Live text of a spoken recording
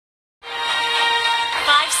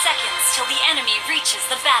until the enemy reaches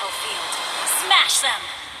the battlefield. Smash them!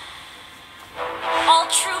 All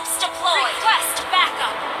troops deployed! Request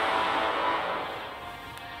backup!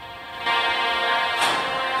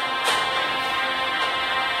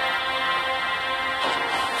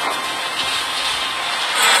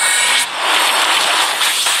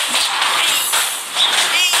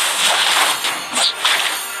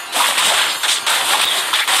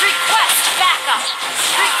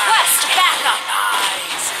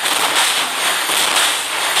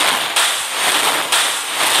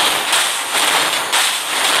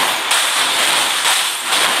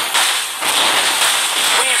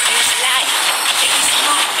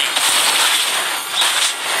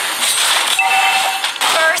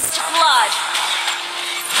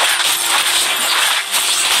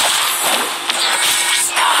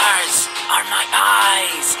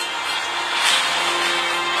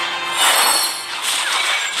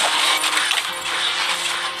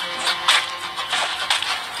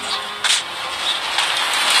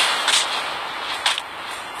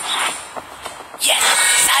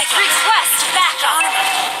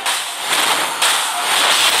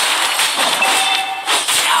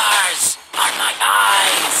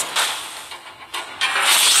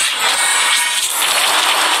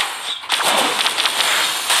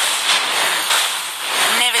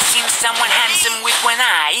 Someone handsome with one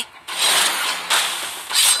eye?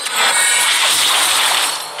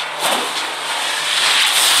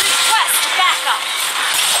 Request backup!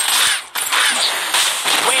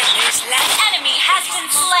 Where is that? An enemy has been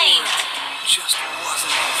slain! Just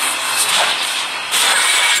wasn't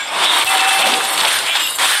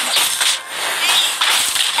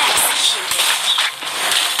Executed.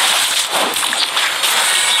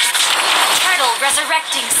 Turtle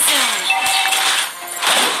resurrecting soon.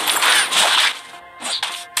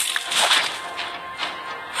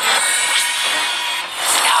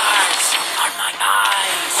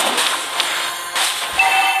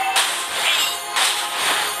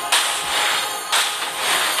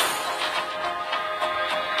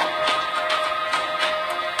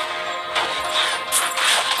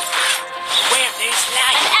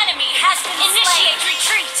 Initiate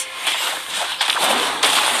retreat!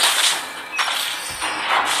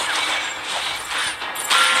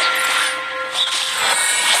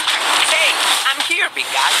 Hey, I'm here, big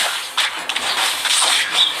guy.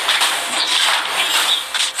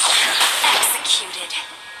 Executed.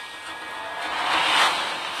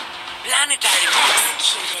 Planetary.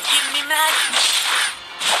 Executed. Give me magic.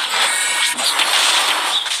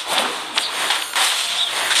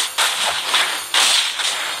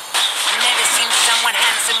 Someone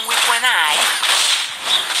handsome with one eye?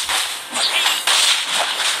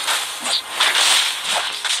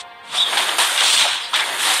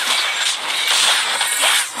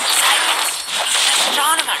 Yes, Cyclops. He's an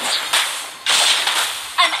astronomer.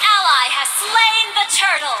 An ally has slain the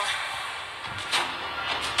turtle.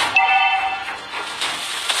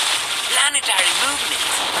 Planetary movement.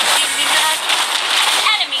 Give me magic. An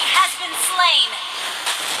enemy has been slain.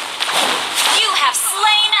 You have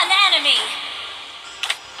slain an enemy.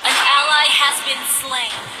 An ally has been slain.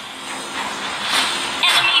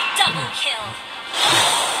 Enemy double kill.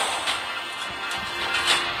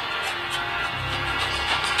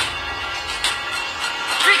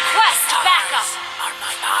 Request backup. Are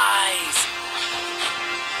my eyes.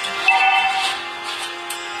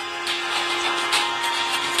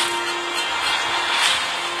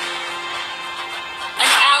 An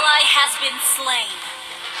ally has been slain.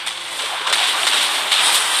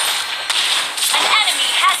 An enemy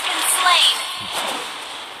has been slain.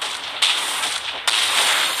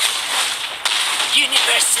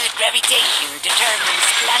 Universal gravitation determines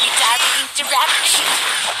planetary interaction.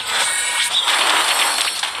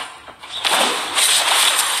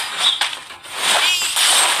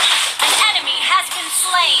 An enemy has been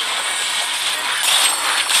slain.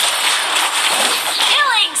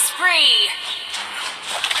 Killing spree.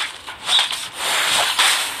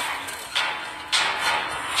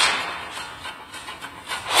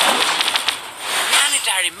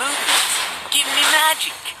 Planetary movement. Give me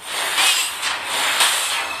magic.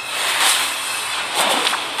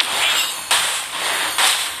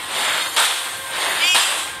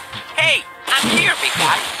 Hey, I'm here, big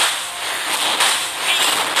guy.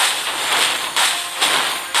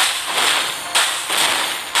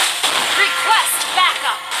 Request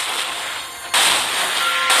backup.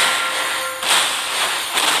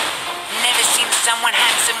 Never seen someone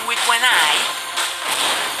handsome with one eye.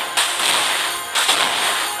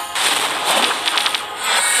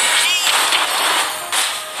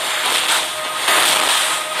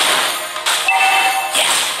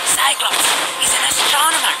 Yes, Cyclops. He's an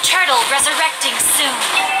astronomer. Turtle resurrecting soon.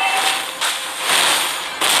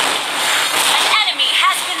 An enemy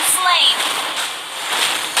has been slain.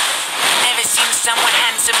 Never seen someone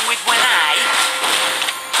handsome with one eye.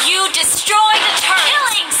 You destroyed a turret.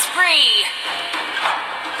 Killing spree.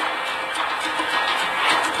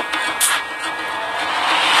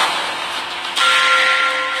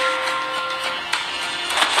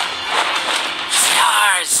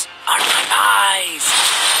 Stars are my eyes.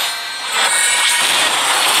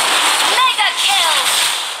 Mega kill.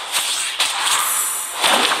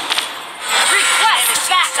 Request Never seen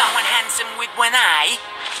backup. someone handsome with one eye.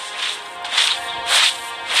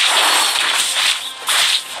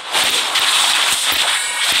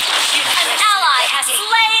 An ally has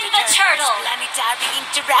slain the turtle. Planetary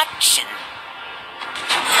interaction.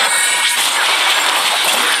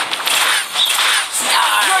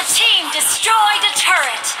 Stars. Your team destroyed a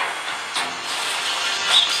turret.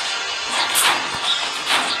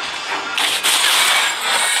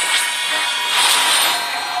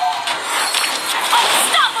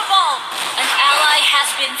 Unstoppable! An ally has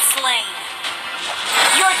been slain.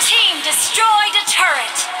 Your team destroyed a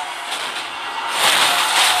turret.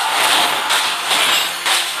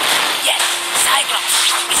 Yes, Cyclops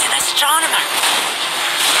is an astronomer.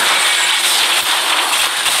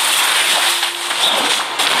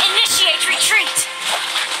 Initiate retreat.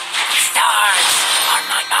 Stars are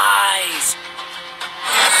my eyes.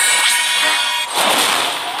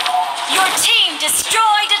 Your team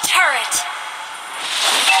destroyed a turret.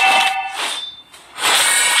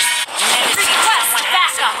 Never seen Request someone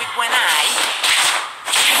backup. handsome with one eye.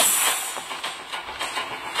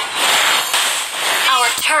 Our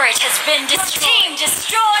turret has been destroyed. Your team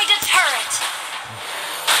destroyed a turret.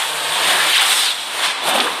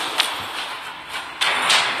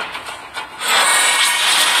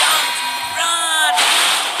 Run!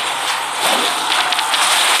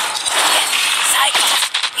 Yes, Cyclops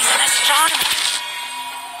is an astronomer.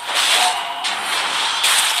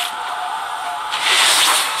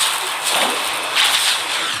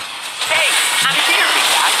 Hey, I'm here, big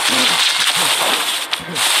guy.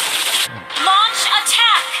 Launch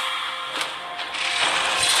attack.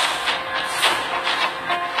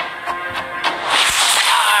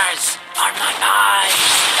 Stars are my eyes.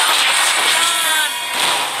 Run!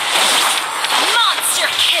 Monster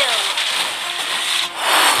kill.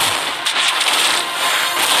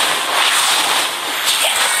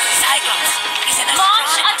 Yes, Cyclops is an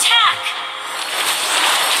Launch astronomer. attack.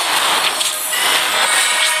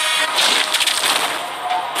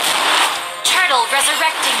 Turtle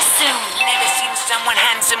resurrecting soon. Never seen someone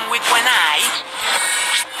handsome with one eye.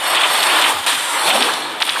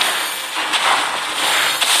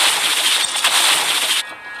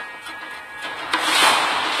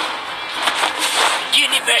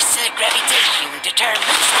 Universal gravitation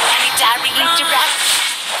determines planetary interaction.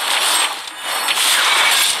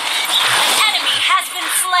 An enemy has been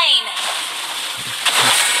slain.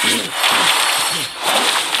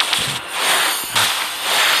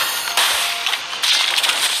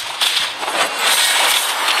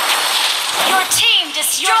 Your team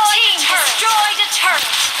destroyed a turret.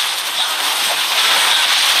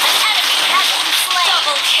 An enemy has been slain.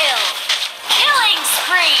 Double kill. Killing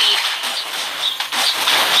spree.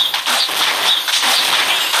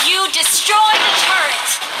 You destroyed a turret.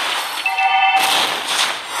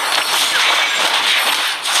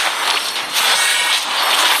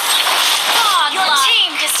 Your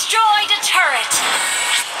team destroyed a turret.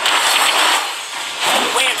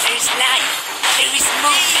 Where there is life, there is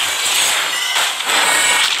movement.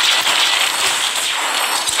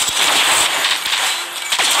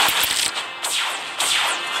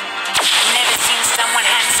 Never seen someone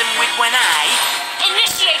handsome with one eye.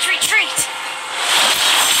 Initiate retreat.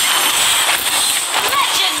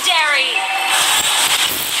 Legendary.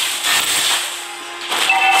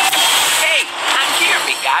 Hey, I'm here,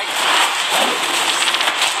 big guy.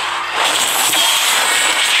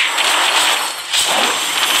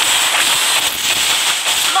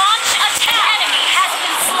 Launch attack. Enemy has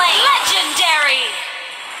been slain. Legendary.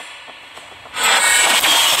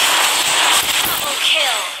 Double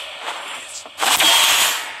kill.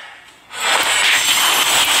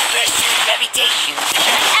 Universal gravitation.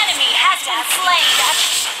 An enemy has been slain.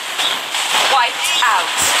 Wiped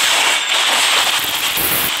out.